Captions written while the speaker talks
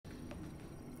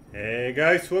Hey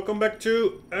guys, welcome back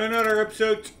to another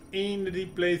episode in the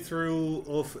playthrough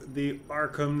of the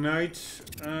Arkham Knights.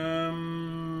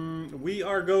 We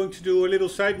are going to do a little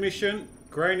side mission,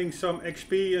 grinding some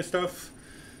XP and stuff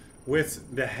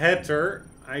with the Hatter.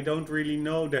 I don't really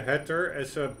know the Hatter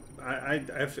as a... I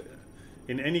have,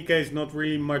 in any case, not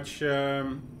really much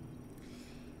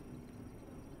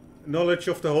knowledge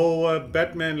of the whole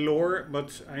Batman lore,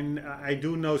 but I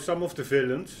do know some of the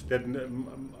villains that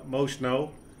most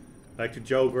know. Like the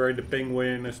Joker, the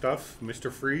Penguin and stuff,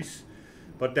 Mr. Freeze.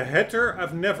 But the Hatter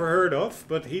I've never heard of,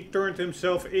 but he turned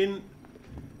himself into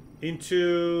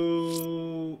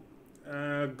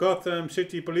Gotham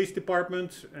City Police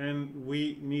Department, and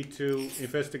we need to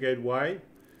investigate why.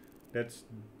 That's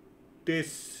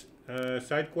this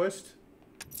side quest.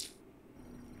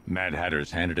 Mad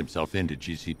Hatter's handed himself in to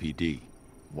GCPD.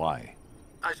 Why?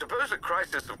 I suppose a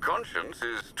crisis of conscience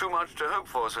is too much to hope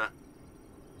for, sir.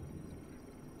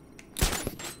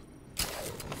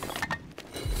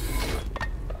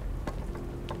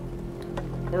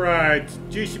 Alright,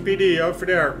 GCPD over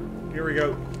there. Here we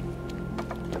go.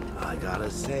 I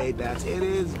gotta say, Bats, it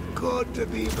is good to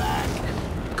be back.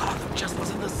 Gotham just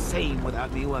wasn't the same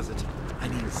without me, was it? I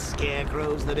mean,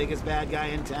 Scarecrow's the biggest bad guy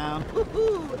in town.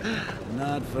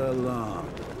 Not for long.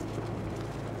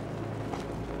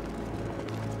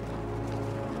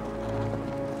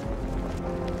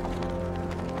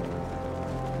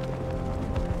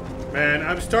 Man,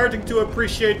 I'm starting to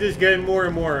appreciate this game more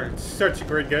and more. It's such a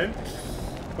great game.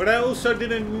 But I also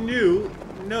didn't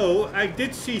know, I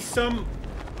did see some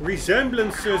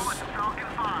resemblances.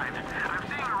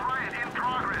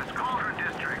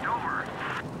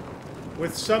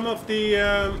 With some of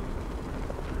the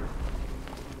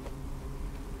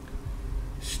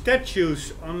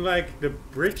statues on like the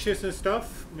bridges and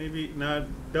stuff. Maybe, no,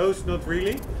 those not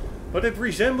really. But it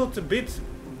resembled a bit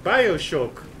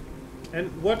BioShock.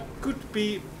 And what could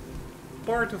be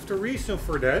part of the reason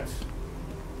for that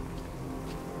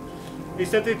is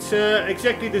that it's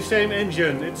exactly the same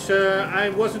engine. It's I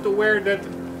wasn't aware that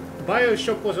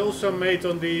BioShock was also made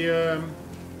on the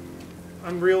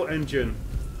Unreal Engine.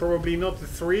 Probably not the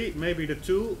 3, maybe the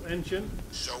 2 engine.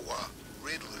 So,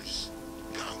 Riddler's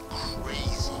gone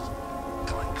crazy.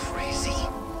 Going crazy?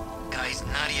 Guy's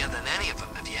nuttier than any of them,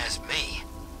 if you ask me.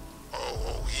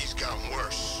 Oh, he's gotten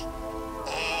worse.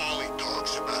 All he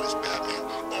talks about is Batman.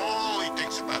 All he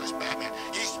thinks about is Batman.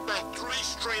 He spent 3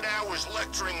 straight hours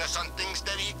lecturing us on things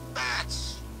that eat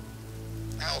bats.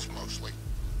 Owls mostly.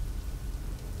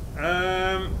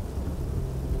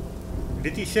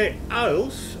 Did he say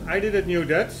owls? I didn't know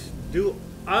that. Do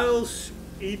owls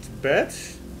eat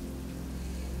bats?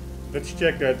 Let's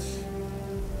check that.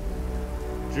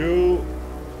 Do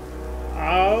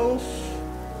owls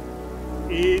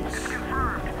eat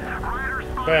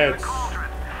bats?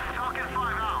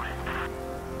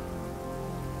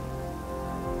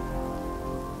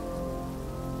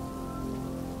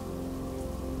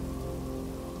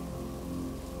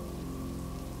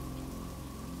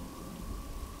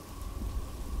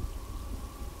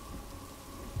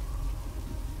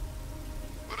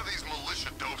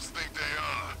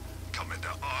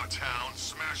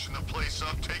 Smashing the place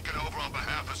up, taking over on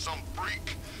behalf of some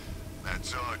freak.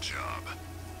 That's our job.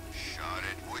 Shot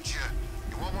it, would you?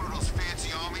 You want one of those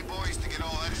fancy army boys to get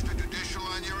all extrajudicial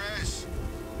on your ass?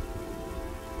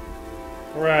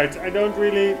 Right, I don't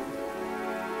really...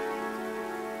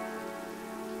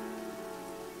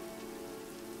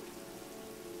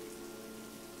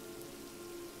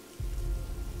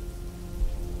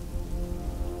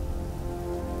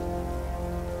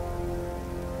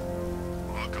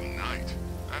 Arkham Knight.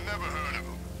 I never heard of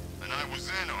him, and I was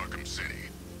in Arkham City.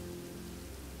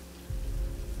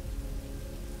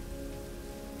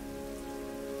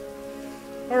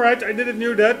 Alright, I didn't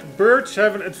know that. Birds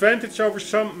have an advantage over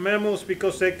some mammals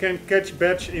because they can catch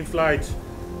bats in flight.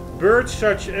 Birds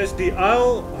such as the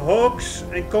owl, hawks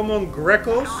and common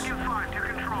grackles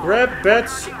grab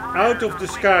bats out of the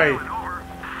sky,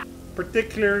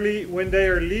 particularly when they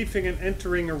are leaving and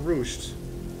entering a roost.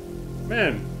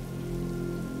 Man,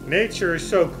 nature is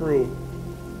so cruel.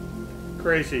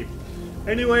 Crazy.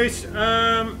 Anyways,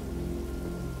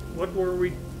 what were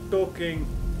we talking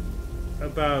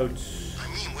about? I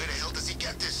mean, where the hell does he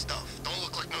get this stuff? Don't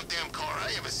look like no damn car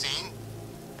I ever seen.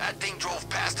 That thing drove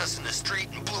past us in the street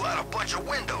and blew out a bunch of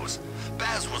windows.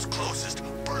 Baz was closest,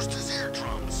 burst his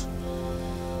eardrums.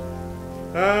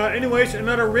 Anyways,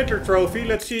 another Ritter trophy.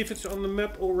 Let's see if it's on the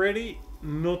map already.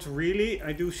 Not really.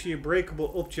 I do see a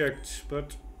breakable object,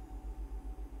 but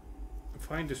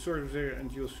find the source there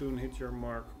and you'll soon hit your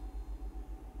mark.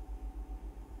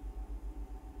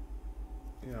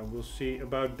 Yeah, we'll see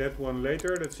about that one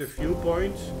later. That's a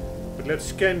viewpoint. But let's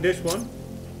scan this one.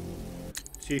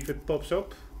 See if it pops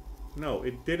up. No,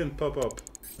 it didn't pop up.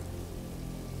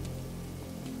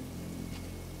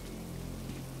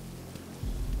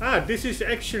 Ah, this is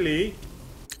actually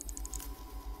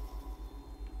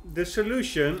the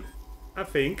solution, I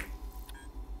think,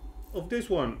 of this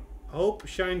one. Hope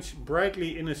shines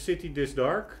brightly in a city this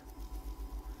dark.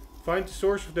 Find the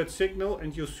source of that signal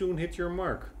and you'll soon hit your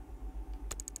mark.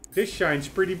 This shines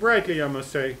pretty brightly, I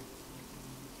must say.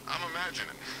 I'm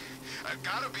imagining. I've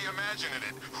gotta be imagining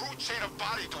it. Who chained a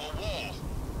body to a wall?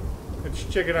 Let's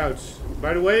check it out.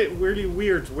 By the way, really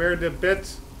weird where the bed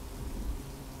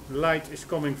light is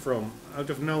coming from. Out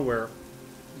of nowhere.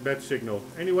 Bad signal.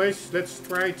 Anyways, let's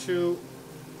try to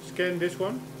scan this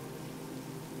one.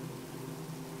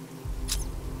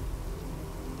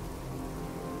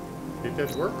 Did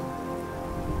that work?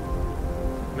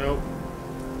 No.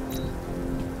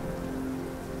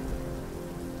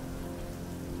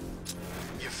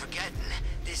 You're forgetting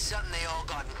there's something they all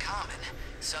got in common.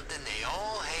 Something they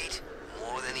all hate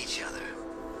more than each other.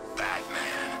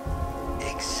 Batman.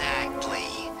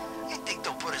 Exactly. You think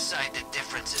they'll put aside the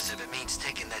differences if it means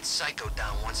taking that psycho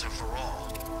down once and for all?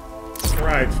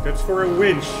 Right, that's for a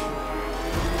winch.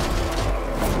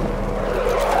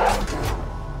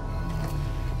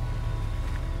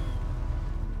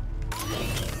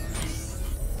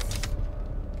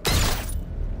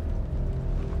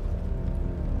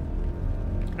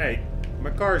 Hey,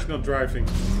 my car is not driving.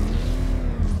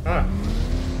 Ah.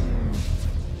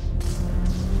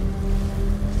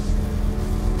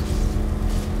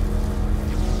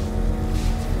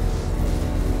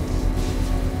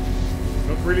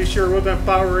 Not really sure what I'm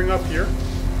powering up here.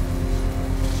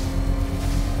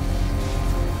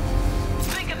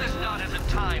 Think of this not as a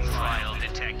time trial,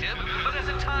 detective, but as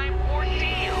a time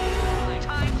ordeal.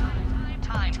 Time.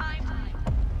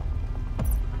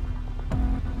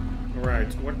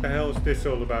 Right, what the hell is this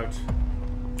all about?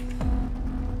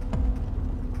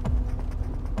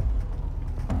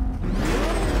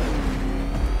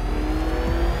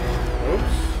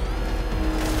 Oops.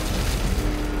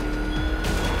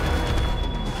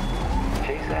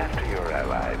 Chase after your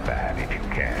ally, Bat, if you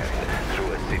can,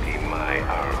 through a city my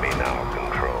army now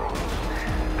controls.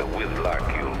 The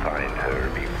Whitlock, you'll find her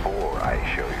before I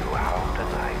show you how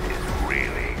tonight is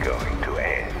really going to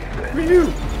end.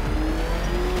 Woohoo!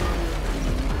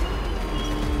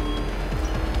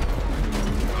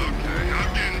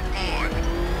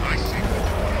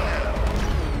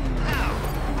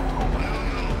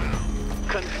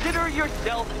 Consider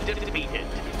yourself defeated.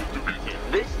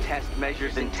 This test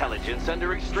measures intelligence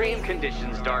under extreme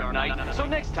conditions, Dark Knight. So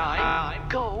next time,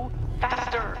 go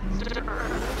faster.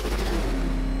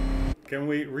 Can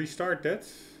we restart that?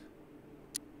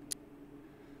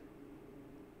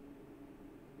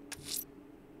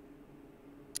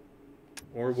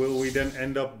 Or will we then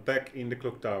end up back in the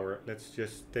clock tower? Let's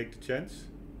just take the chance.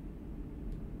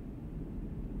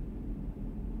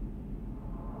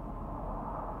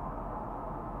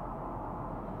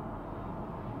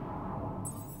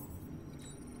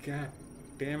 God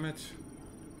damn it.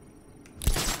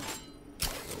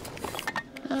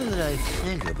 Now that I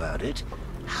think about it,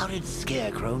 how did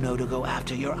Scarecrow know to go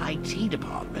after your IT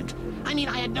department? I mean,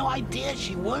 I had no idea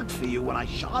she worked for you when I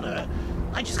shot her.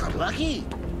 I just got lucky.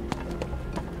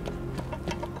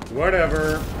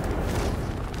 Whatever.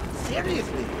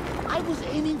 Seriously, I was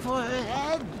aiming for her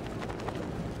head.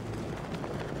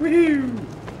 Woohoo!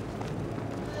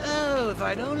 Oh, if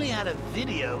I'd only had a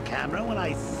video camera when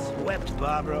I swept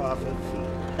Barbara off her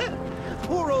feet.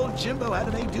 Poor old Jimbo had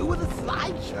to make do with a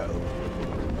slideshow.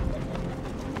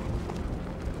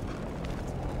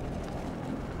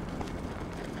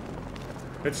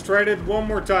 Let's try that one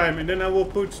more time and then I will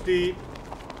put the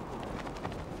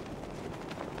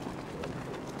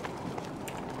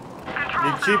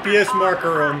GPS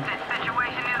marker on.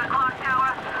 Situation near the clock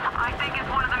tower. I think it's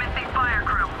one of the missing fire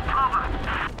crew. Over.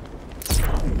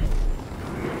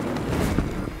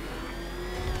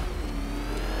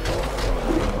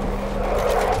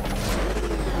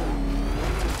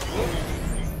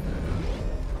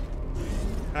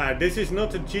 Ah, this is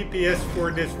not a GPS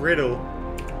for this riddle.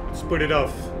 Let's put it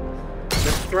off.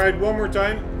 Let's try it one more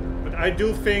time. But I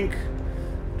do think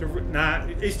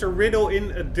is the riddle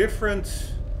in a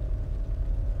different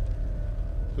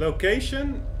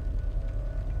location?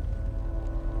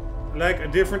 Like a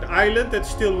different island that's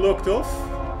still locked off?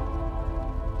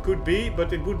 Could be,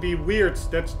 but it would be weird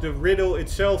that the riddle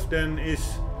itself then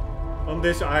is on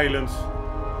this island.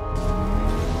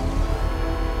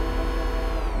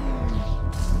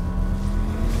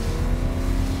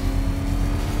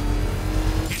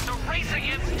 It's a race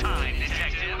against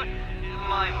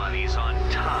my money's on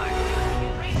time.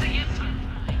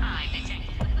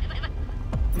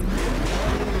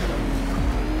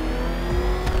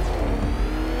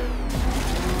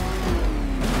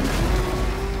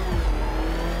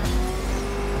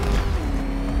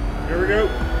 Here we go.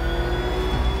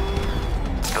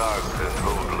 Thugs and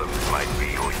hoodlums might be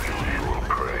your usual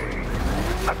prey,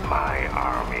 but my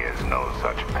army is no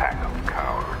such pack of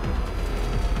cowards.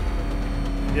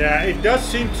 Yeah, it does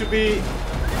seem to be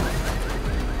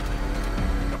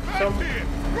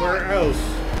somewhere else.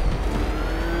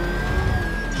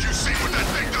 You see what that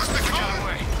thing does to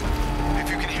Conway? If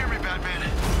you can hear me, Batman,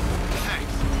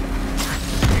 thanks.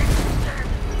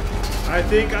 I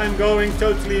think I'm going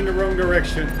totally in the wrong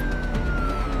direction.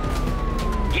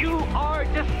 You are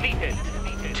defeated.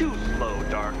 Too slow,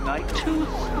 Dark Knight. Too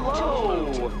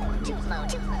slow.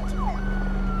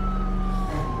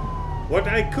 What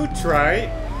I could try,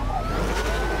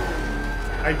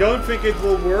 I don't think it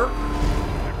will work.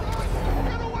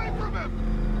 Get away from him!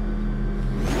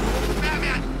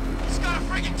 Batman! He's got a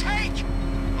freaking tank!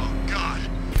 Oh, God.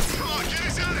 Come on, get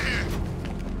us out of here!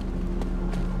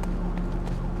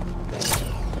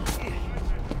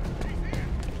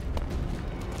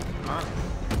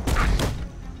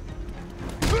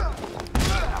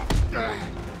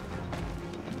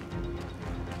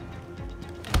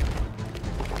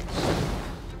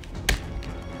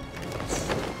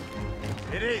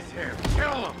 It is him.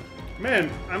 Kill him. Man,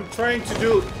 I'm trying to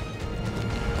do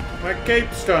my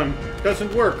cape stun.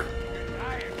 Doesn't work.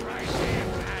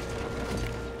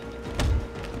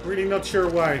 Really not sure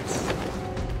why.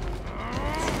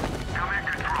 Come in,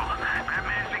 Control.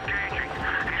 Batman's engaging.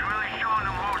 He's really showing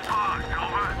them who's boss.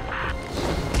 Over.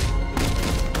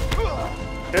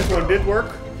 That one did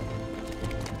work.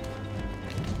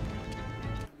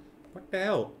 What the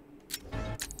hell?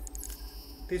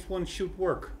 This one should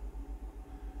work.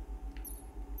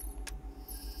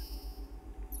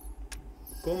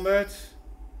 Combat.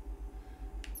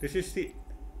 This is the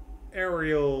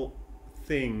aerial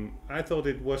thing. I thought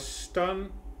it was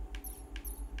stun.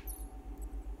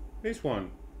 This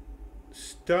one.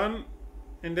 Stun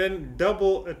and then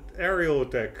double aerial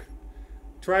attack.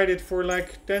 Tried it for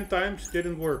like 10 times,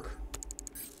 didn't work.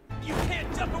 You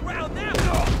can't jump around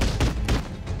now!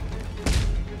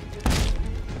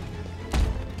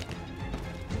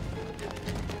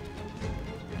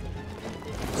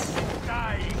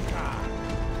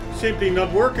 Simply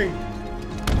not working.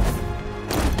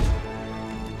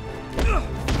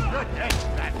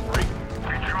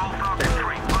 Control Falcon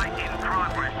 3. Fight in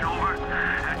progress. Over.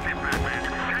 That's it, Batman.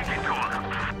 Take it to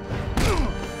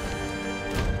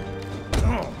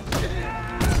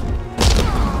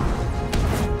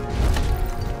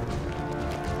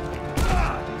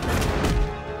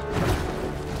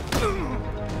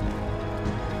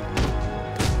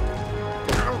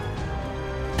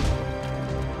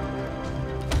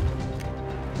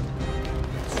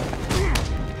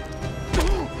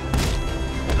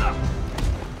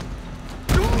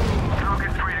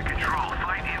Falcon 3 to Control.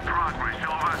 Fight in progress.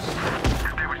 Over.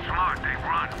 If they were smart, they'd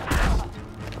run.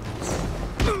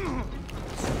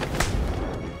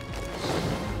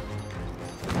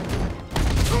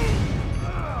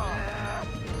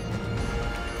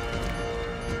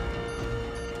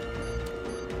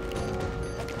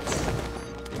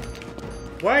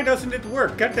 Why doesn't it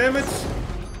work? God damn it!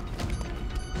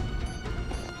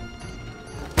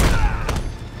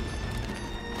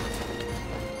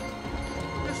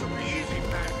 This'll be easy,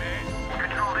 Batman.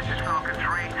 Control, this is Falcon 3.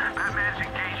 Batman's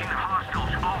engaging the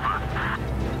hostiles. Over.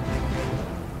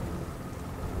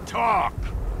 Talk!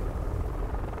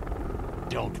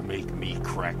 Don't make me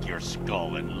crack your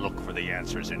skull and look for the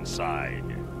answers inside.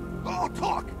 Oh,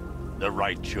 talk! The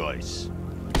right choice.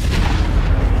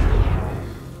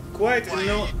 Quite Why are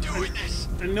you doing this?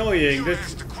 annoying. You That's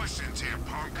asked the questions here,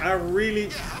 punk. I really.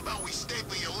 Yeah, how about we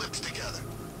staple your lips together?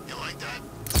 You like that?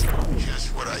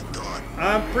 Just what I thought.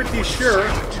 I'm pretty sure.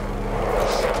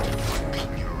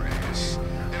 Beating your ass.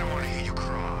 They don't want to hear you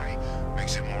cry.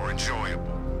 Makes it more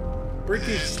enjoyable.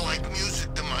 Pretty. It's like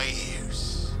music to my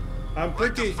ears. I'm Like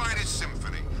pretty. the finest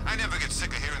symphony. I never get sick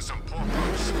of hearing some poor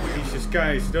punk squeal. Jesus,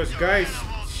 guys, those guys.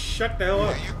 Shut the hell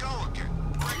up. There you go again.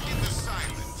 Breaking the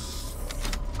silence.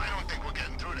 I don't think we're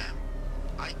getting through them.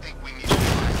 I think we need to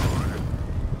try harder.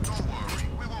 Don't worry,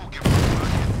 we won't give up on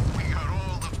you. We got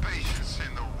all the patience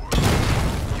in the world.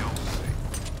 You'll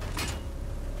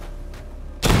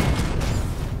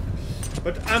see.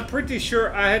 But I'm pretty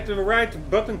sure I had the right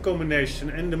button combination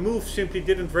and the move simply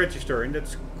didn't register, and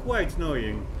that's quite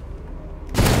annoying.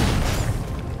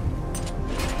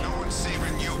 No one's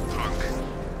saving you, punk.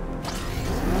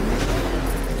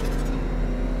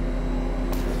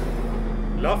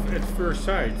 Love at first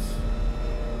sight.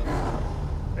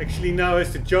 Actually now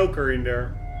has the Joker in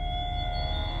there.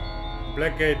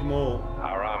 Blackgate Mall.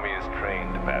 Our army is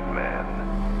trained,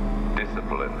 Batman.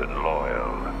 Disciplined and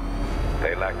loyal.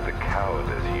 They lack the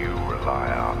cowardice you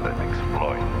rely on and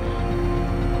exploit.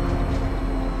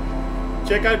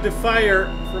 Check out the fire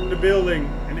from the building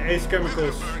and Ace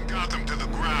Chemicals. Burn Gotham to the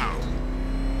ground.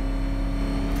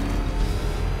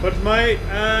 But my,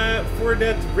 for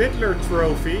that Riddler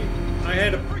trophy, I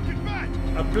had a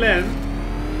plan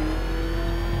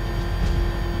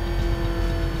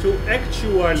to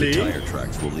actually... The tire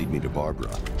tracks will lead me to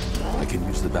Barbara. I can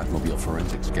use the Batmobile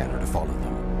forensic scanner to follow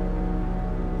them.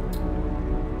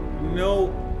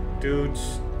 No,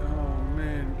 dudes. Oh,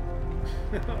 man.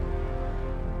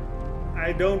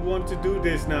 I don't want to do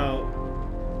this now.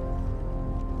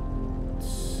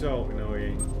 So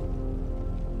annoying.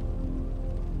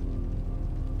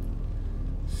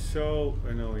 So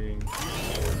annoying.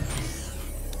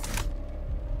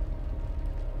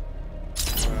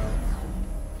 Wow.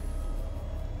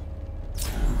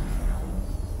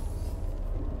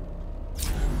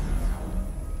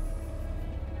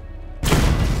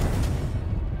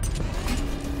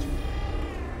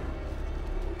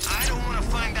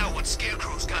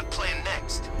 Scarecrow's got planned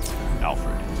next.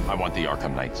 Alfred, I want the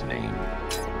Arkham Knight's name.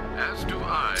 As do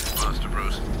I, Master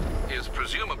Bruce. He has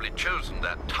presumably chosen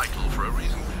that title for a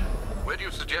reason. Where do you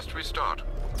suggest we start?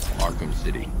 Arkham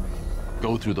City.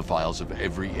 Go through the files of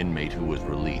every inmate who was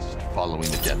released following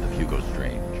the death of Hugo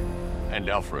Strange. And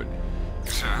Alfred.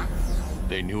 Sir?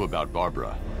 They knew about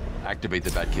Barbara. Activate the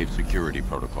Batcave security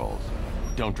protocols.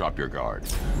 Don't drop your guard.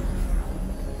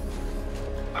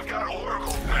 I've got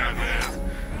Oracle, Batman.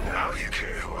 Now you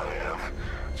care who I am.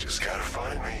 Just gotta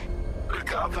find me. But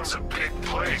Gotham's a big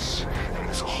place, and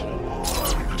there's a whole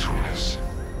lot in between us.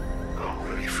 I'm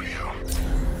ready for you.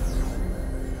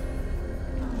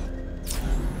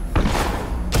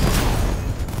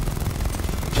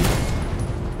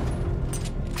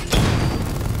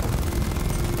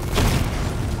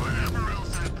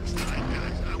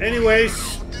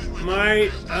 Anyways, my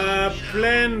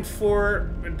plan for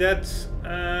that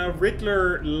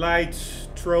Riddler lights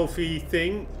trophy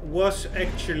thing was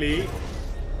actually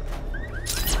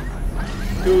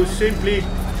to simply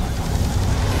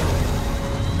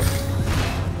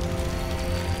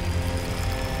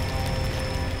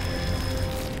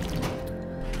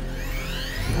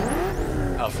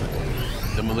Alfred,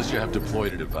 the militia have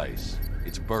deployed a device.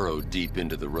 It's burrowed deep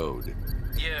into the road.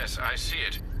 Yes, I see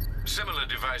it. Similar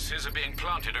devices are being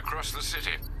planted across the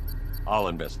city. I'll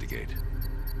investigate.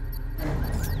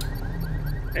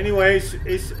 Anyways,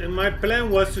 my plan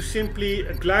was to simply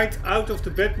glide out of the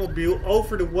Batmobile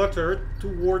over the water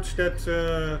towards that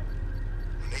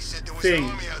They said there was thing. an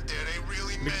army out there. They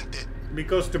really meant it.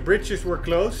 Because the bridges were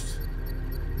closed.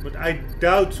 But I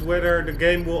doubt whether the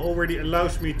game will already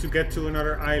allows me to get to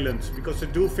another island. Because I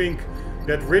do think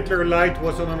that Riddler light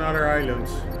was on another island.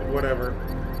 But whatever.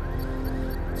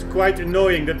 It's quite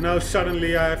annoying that now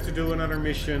suddenly I have to do another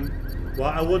mission. Well,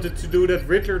 I wanted to do that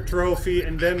Riddler trophy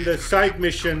and then the side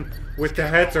mission with the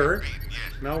Hatter.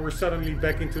 Now we're suddenly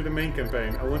back into the main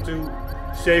campaign. I want to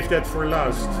save that for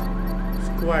last.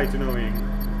 It's quite annoying.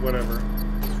 Whatever.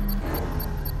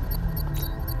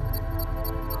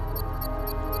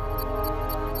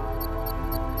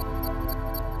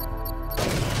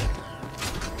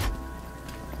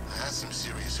 That's some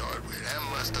serious hardware. That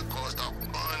must have cost a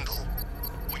bundle.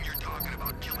 When you're talking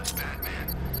about killing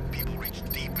Batman, people reach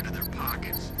deep into their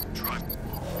pockets. Trust.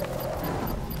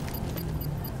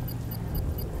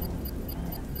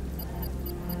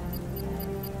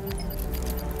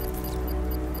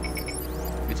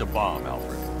 It's a bomb,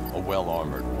 Alfred. A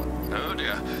well-armored one. Oh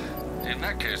dear. In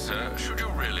that case, sir, should you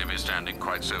really be standing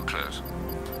quite so close?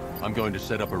 I'm going to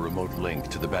set up a remote link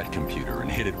to the Batcomputer and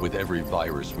hit it with every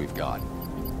virus we've got.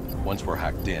 Once we're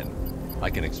hacked in, I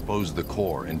can expose the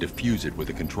core and defuse it with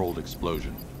a controlled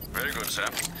explosion. Very good, sir.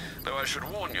 Though I should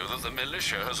warn you that the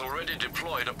militia has already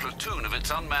deployed a platoon of its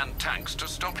unmanned tanks to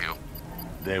stop you.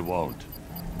 They won't.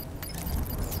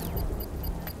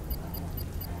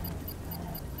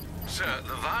 Sir,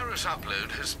 the virus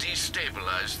upload has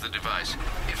destabilized the device.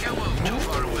 If you move too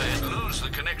far away and lose the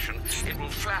connection, it will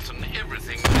flatten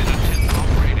everything within a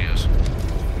 10-block radius.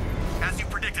 As you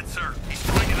predicted, sir, he's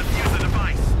trying to defuse the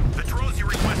device. The drones you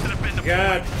requested have been deployed.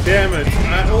 God damn it.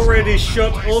 I already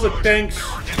shot all the tanks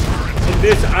on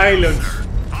this island.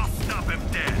 I'll stop him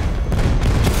dead.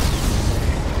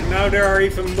 And now there are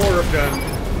even more of them.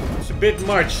 It's a bit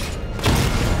much.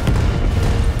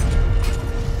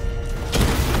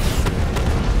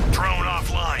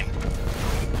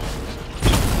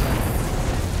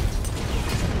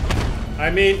 I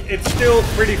mean, it's still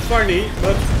pretty funny,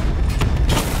 but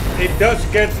it does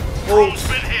get old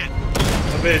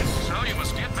a bit. So you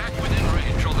must get back within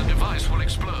range or the device will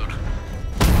explode.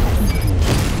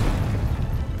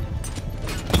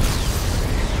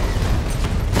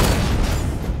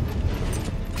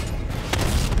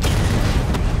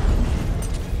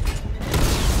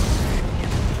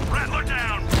 Rattler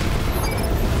down!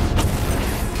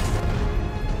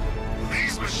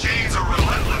 These machines are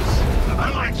relentless.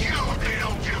 Unlike you, they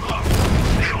don't give up.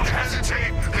 They don't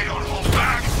hesitate, they don't hold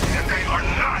back, and they are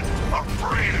not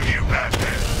afraid of you,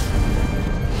 Batman.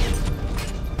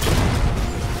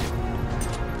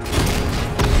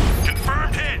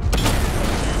 Confirmed hit!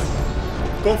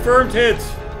 Confirmed hit.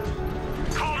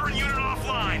 Cauldron unit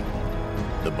offline!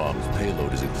 The bomb's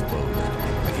payload is exposed.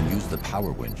 I can use the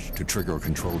power winch to trigger a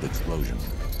controlled explosion.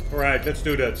 Alright, let's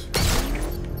do that.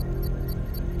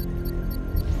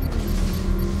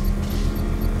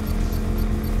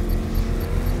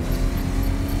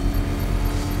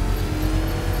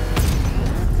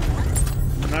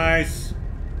 Nice.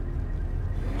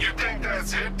 You think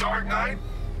that's it, Dark Knight?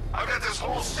 I've got this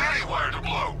whole city wired to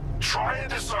blow. Try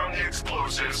and disarm the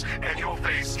explosives, and you'll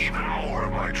face even more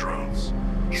of my drones.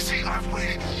 You see, I've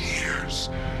waited years.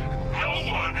 No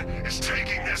one is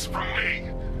taking this from me.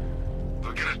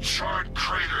 They'll get a charred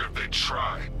crater if they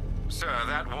try. Sir,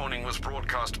 that warning was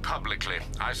broadcast publicly.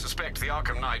 I suspect the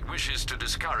Arkham Knight wishes to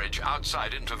discourage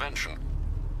outside intervention.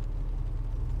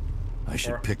 I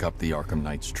should pick up the Arkham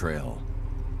Knight's trail.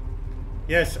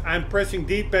 Yes, I'm pressing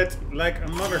D-pad like a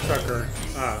mother sucker.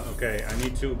 Ah, okay. I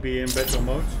need to be in battle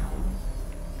mode.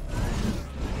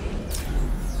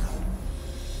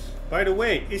 By the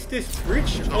way, is this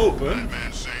bridge open?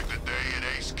 Batman saved the day at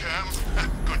Ace Cam.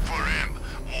 Good for him.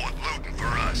 More looting for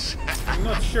us. I'm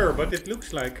not sure, but it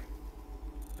looks like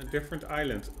a different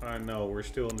island. Ah, no, we're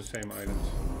still on the same island.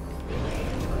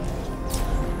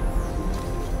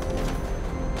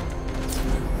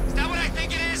 Is that what I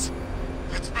think it is?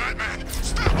 It's Batman.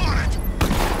 Step on it.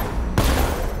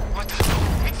 What the?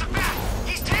 It's the Bat!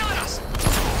 He's tailing us!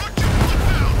 Put your foot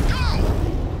down. Go!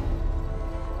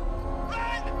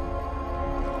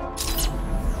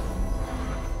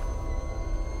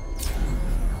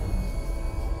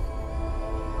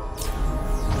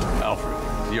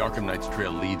 Alfred, the Arkham Knight's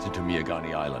trail leads into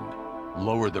Miagani Island.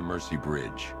 Lower the Mercy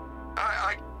Bridge.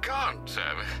 I can't,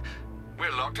 sir.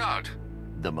 We're locked out.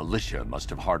 The militia must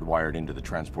have hardwired into the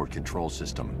transport control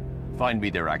system. Find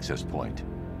me their access point.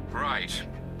 Right.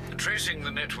 Tracing the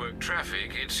network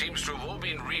traffic, it seems to have all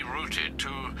been rerouted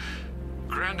to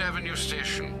Grand Avenue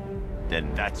Station.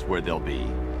 Then that's where they'll be.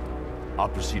 I'll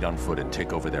proceed on foot and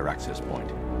take over their access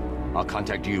point. I'll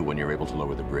contact you when you're able to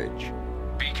lower the bridge.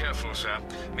 Be careful, sir.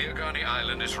 Miagani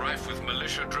Island is rife with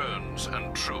militia drones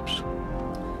and troops.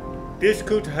 This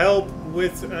could help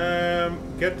with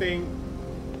getting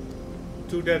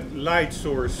to that light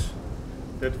source,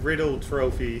 that riddle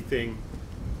trophy thing.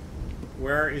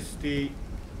 Where is the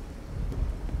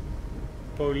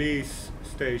police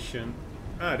station?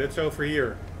 Ah, that's over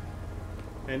here.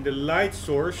 And the light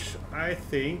source, I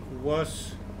think,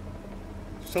 was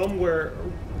somewhere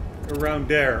around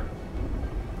there.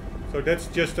 So that's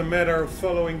just a matter of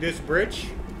following this bridge.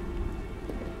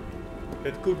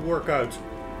 That could work out.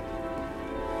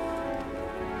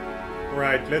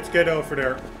 Right, let's get over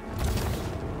there.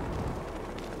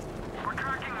 We're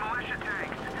tracking militia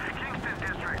tanks. Kingston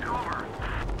District, over.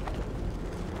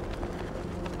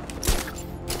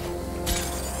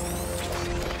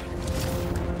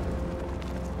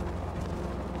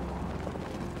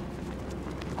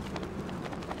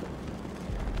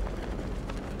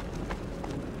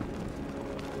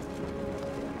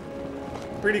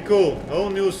 Pretty cool. Whole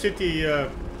new city,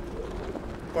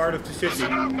 part of the city.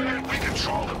 Listen up, man. We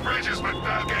control the bridges, but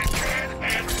Batman can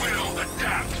and will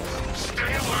adapt.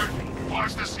 Stay alert.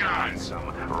 Watch the skies. Some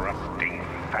rusting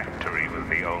factory was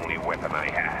the only weapon I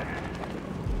had.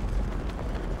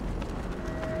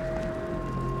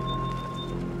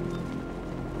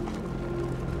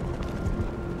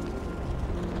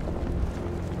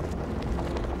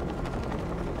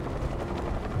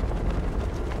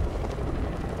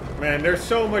 Man, there's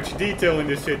so much detail in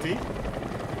this city.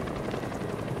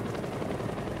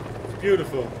 It's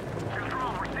beautiful.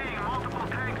 Control, we're seeing multiple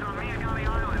tanks on Miagani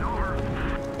Island, over.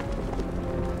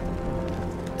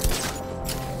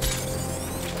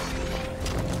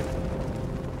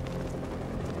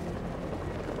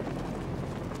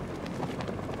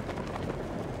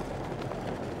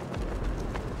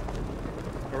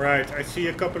 Alright, I see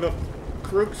a couple of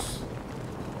crooks.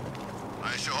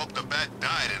 I sure hope the Bat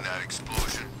died in that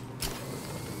explosion.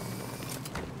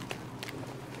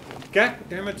 God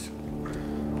damn it.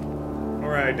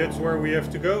 Alright, that's where we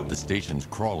have to go. The station's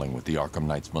crawling with the Arkham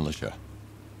Knights militia.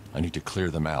 I need to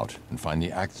clear them out and find the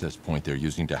access point they're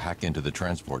using to hack into the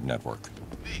transport network.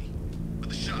 Me, with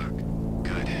the shock.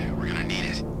 Good, we're gonna need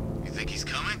it. You think he's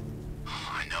coming?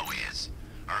 Oh, I know he is.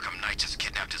 Arkham Knight just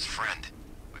kidnapped his friend.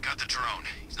 We got the drone.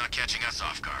 He's not catching us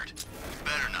off guard.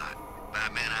 Better not.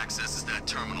 Batman accesses that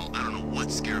terminal. I don't know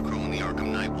what Scarecrow and the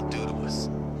Arkham Knight will do to us.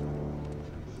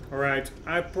 Alright,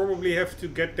 I probably have to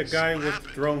get the guy with the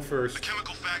drone first. The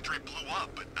chemical factory blew up,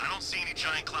 but I don't see any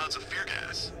giant clouds of fear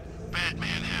gas.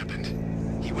 Batman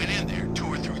happened. He went in there,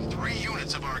 tore through 3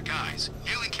 units of our guys,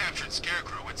 nearly captured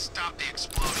Scarecrow and stopped the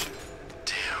explosion.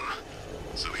 Damn.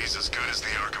 So he's as good as the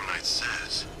Arkham Knight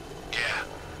says. Yeah,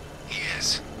 he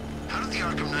is. How did the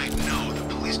Arkham Knight know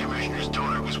the police commissioner's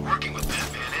daughter was working with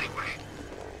Batman anyway?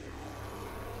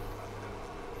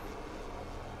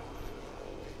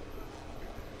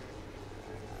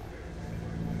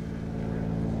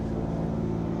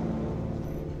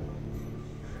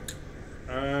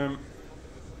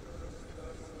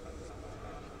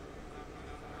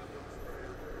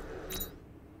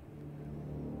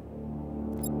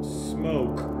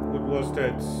 Smoke. What was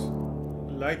that?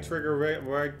 Light trigger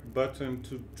right button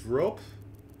to drop.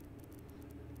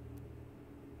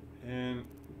 And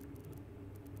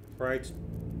right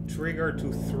trigger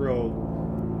to throw.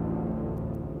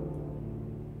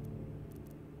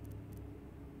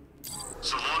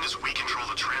 So long as we control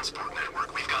the transport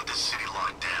network, we've got this city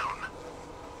locked down.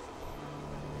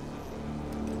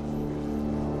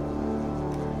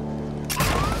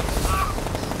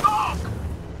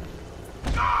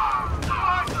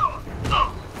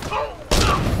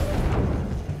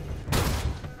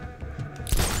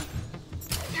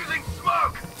 Using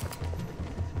smoke!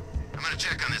 I'm gonna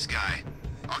check on this guy.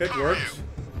 That works.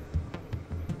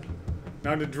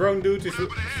 Now the drone dude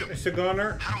is a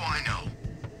gunner. How do I know?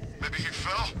 Maybe he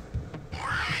fell?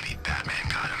 Or maybe Batman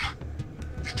got him.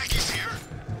 You think he's here?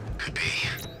 Could be.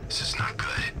 This is not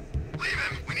good. Leave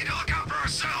him. We need to look out for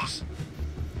ourselves.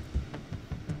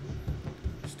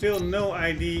 Still no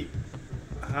idea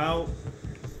how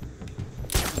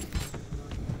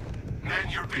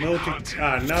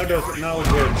now it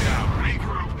works.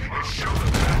 Regroup and show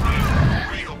the Batman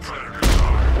who real predators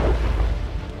are.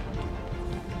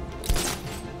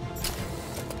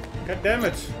 God damn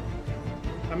it.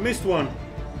 I missed one.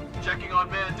 Checking on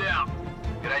man down.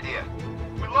 Good idea.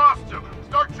 We lost him.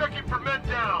 Start checking for men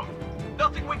down.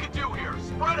 Nothing we can do here.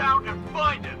 Spread out and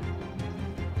find him.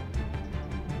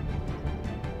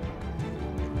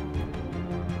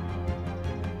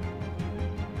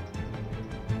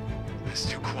 It's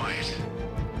too quiet.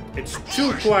 It's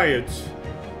too quiet.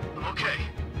 Okay.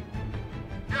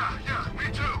 Yeah, me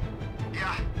too.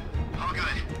 Yeah, all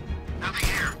good. Nothing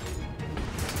here.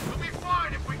 We'll be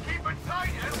fine if we keep it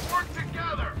tight and work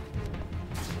together.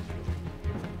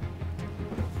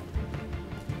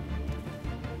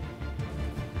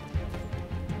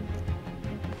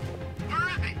 Where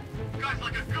is he? Guy's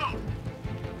like a ghost.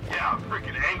 Yeah,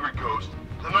 freaking angry ghost.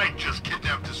 The Knight just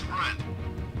kidnapped his friend.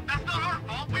 That's not our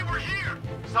fault. We were here.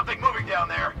 Something moving down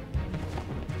there.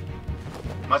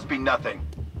 Must be nothing.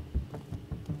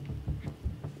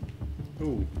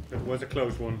 Ooh, that was a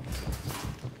close one.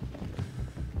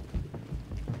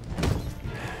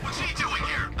 What's he doing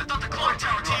here? I thought the clock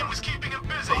tower team was keeping him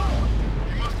busy.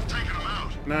 He must have taken him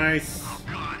out. Nice. Oh,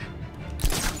 God.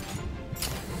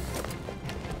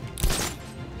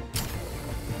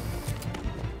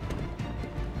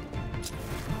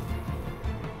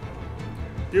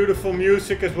 Beautiful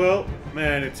music as well.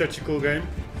 Man, it's such a cool game.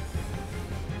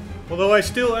 Although I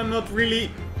still am not really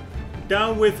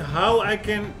down with how I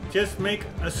can just make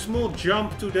a small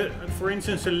jump to the, for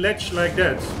instance, a ledge like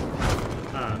that.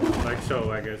 Ah, like so,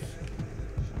 I guess.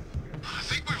 I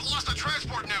think we've lost the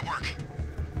transport network.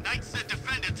 Knight said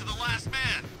defend it to the last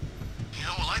man.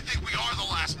 Yeah, well, I think we are the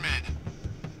last men.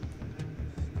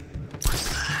 What's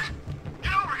that?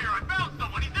 Get over here! I found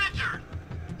someone! He's injured!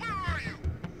 Where are you?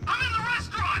 I'm in the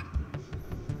restaurant!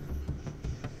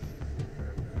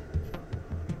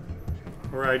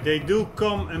 Alright, they do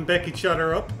come and back each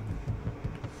other up.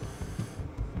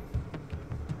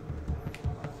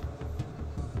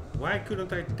 Why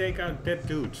couldn't I take out that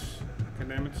dude? God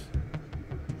damn it.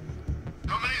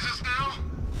 How many is this now?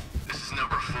 This is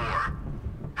number 4.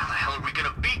 How the hell are we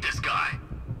gonna beat this guy?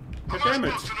 God How am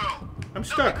damn I it. supposed to know? I'm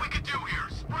stuck. Nothing we can do here.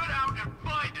 Spread out and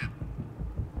find him.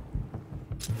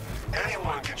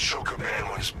 Anyone can choke a man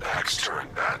when his back's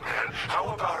turned, Batman.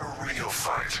 How about a real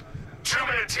fight?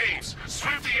 2-man teams.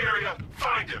 Sweep the area.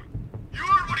 Find him. You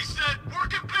heard what he said.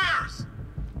 Work in pairs.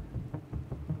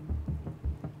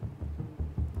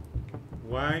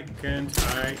 Why can't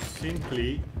I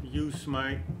simply use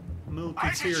my I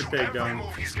multi-tier teach you every takedown.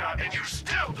 move he's got, and you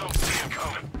still don't see him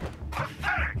coming.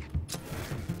 Pathetic.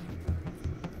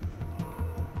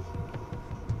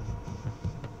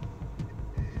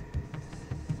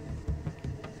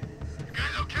 You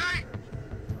guys okay?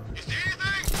 You see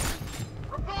anything?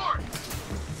 Report!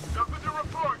 Nothing to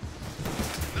report.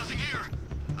 Nothing here,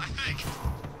 I think.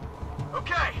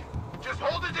 Okay, just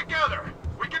hold it together.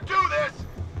 We can do this.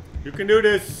 You can do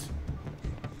this.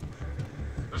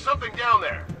 There's something down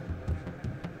there.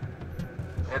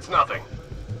 It's nothing.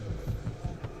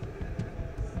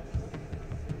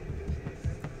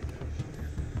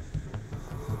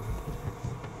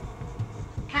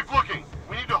 Keep looking.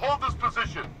 We need to hold this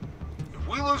position. If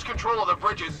we lose control of the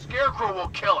bridges, Scarecrow will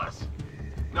kill us.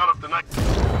 Not if the night...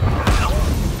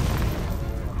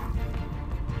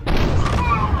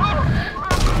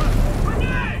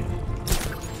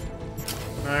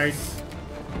 Nice.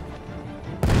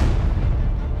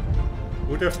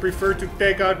 Would have preferred to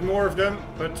take out more of them,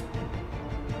 but...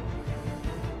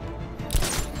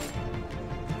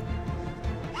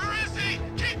 Where is he?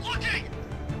 Keep looking!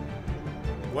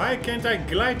 Why can't I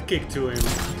glide kick to him?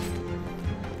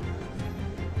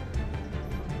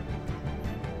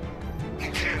 He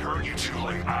can't hurt you two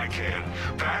like I can.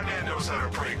 Batman knows how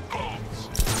to break bones.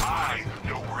 I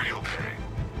know real pain.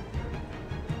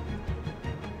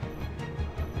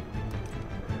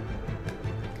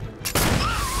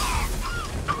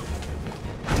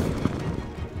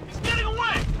 He's getting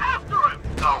away! After him!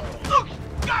 No! Look!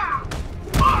 Ah!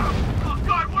 Oh,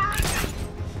 God, where is he?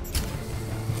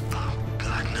 Oh,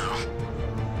 God, no.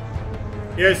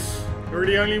 Yes, you're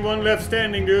the only one left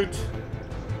standing, dude.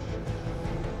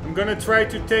 I'm gonna try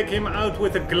to take him out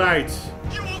with a glide.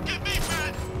 You won't get me,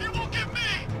 Bat! You won't get me!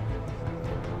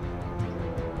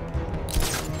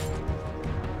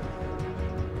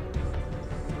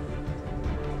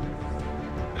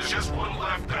 There's just one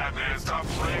left, Batman. Stop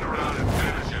playing around and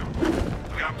finish him.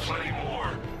 We got plenty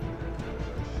more.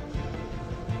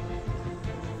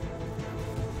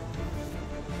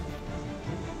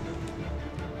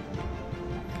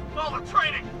 All the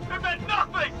training! It meant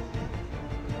nothing!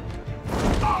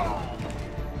 Oh!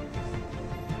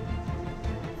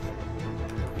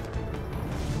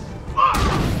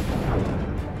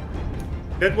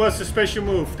 That was a special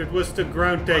move. That was the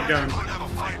ground takedown. I couldn't have a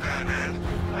fight, Batman.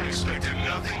 I expected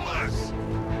nothing less.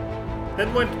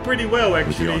 That went pretty well, With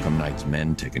the actually. Arkham Knight's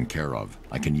men taken care of,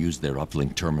 I can use their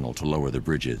uplink terminal to lower the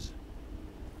bridges.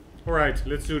 Alright,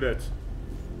 let's do that.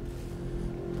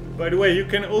 By the way, you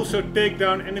can also take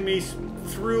down enemies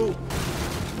through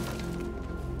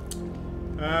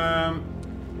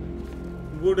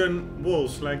wooden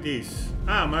walls like these.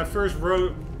 Ah, my first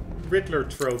Riddler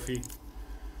trophy.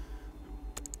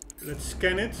 Let's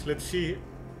scan it. Let's see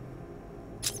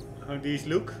how these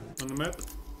look on the map.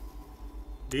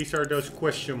 These are those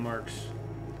question marks.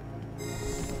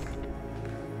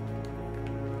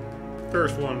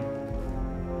 First one.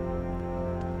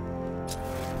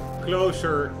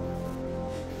 Closer.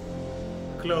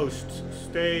 Closed.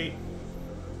 Stay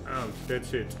out.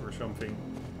 That's it, or something.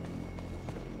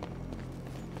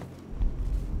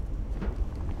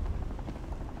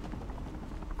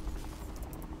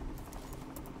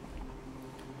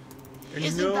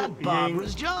 Isn't that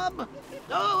Barbara's job?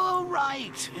 Oh,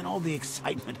 right. In all the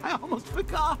excitement, I almost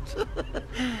forgot.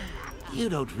 You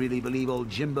don't really believe old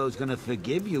Jimbo's gonna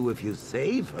forgive you if you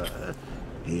save her.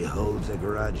 He holds a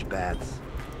grudge, Bats.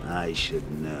 I should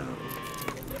know.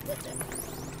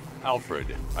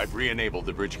 Alfred, I've re-enabled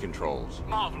the bridge controls.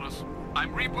 Marvelous.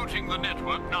 I'm rebooting the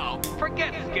network now.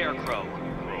 Forget Scarecrow.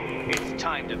 It's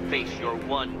time to face your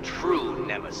one true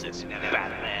nemesis,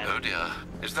 Batman. Oh dear.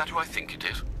 Is that who I think it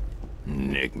is?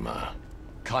 Enigma.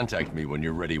 Contact me when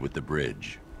you're ready with the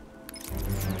bridge.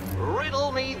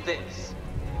 Riddle me this.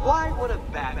 Why would a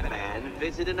Batman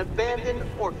visit an abandoned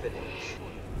orphanage?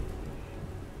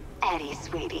 Eddie,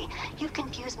 sweetie, you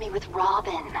confused me with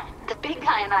Robin. The big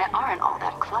guy and I aren't all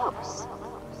that close.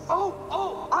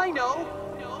 Oh, I know.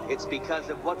 It's because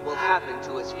of what will happen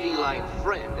to his feline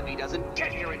friend if he doesn't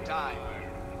get here in time.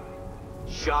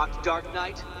 Shocked, Dark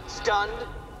Knight? Stunned?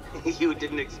 You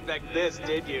didn't expect this,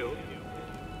 did you?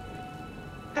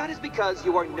 That is because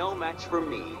you are no match for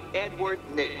me, Edward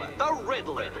Nigma, the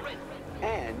Riddler,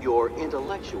 and your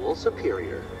intellectual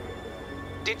superior.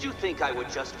 Did you think I would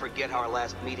just forget our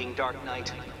last meeting, Dark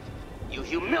Knight? You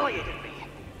humiliated me.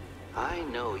 I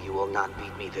know you will not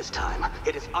beat me this time.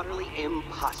 It is utterly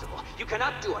impossible. You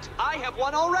cannot do it. I have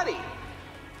won already.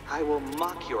 I will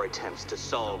mock your attempts to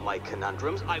solve my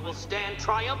conundrums. I will stand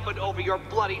triumphant over your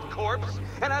bloodied corpse.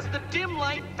 And as the dim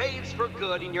light fades for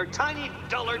good in your tiny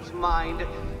dullard's mind,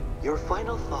 your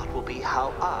final thought will be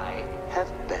how I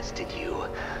have bested you.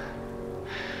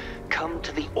 Come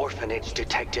to the orphanage,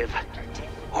 detective,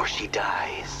 or she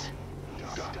dies.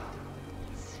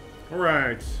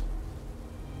 Alright.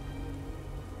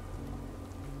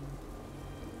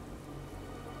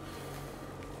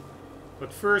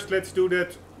 But first let's do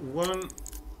that one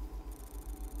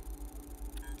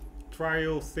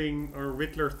trial thing or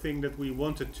Riddler thing that we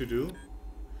wanted to do.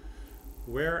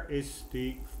 Where is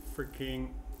the freaking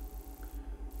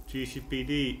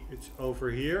GCPD? It's over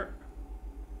here.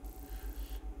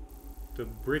 The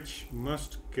bridge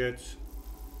must get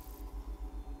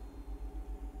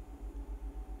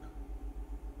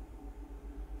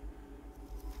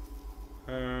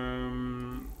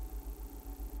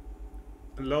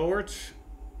lowered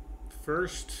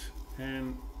first,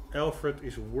 and Alfred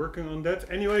is working on that.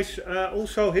 Anyways,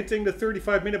 also hitting the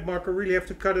 35-minute mark, I really have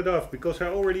to cut it off because I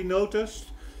already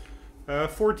noticed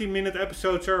 14-minute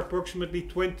episodes are approximately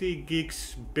 20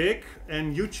 gigs big,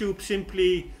 and YouTube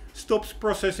simply stops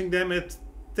processing them at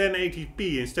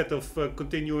 1080p instead of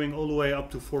continuing all the way up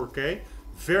to 4K.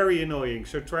 Very annoying.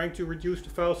 So trying to reduce the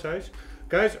file size.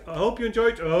 Guys, I hope you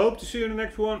enjoyed. I hope to see you in the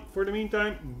next one. For the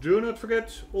meantime, do not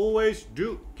forget, always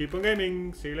do keep on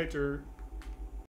gaming. See you later.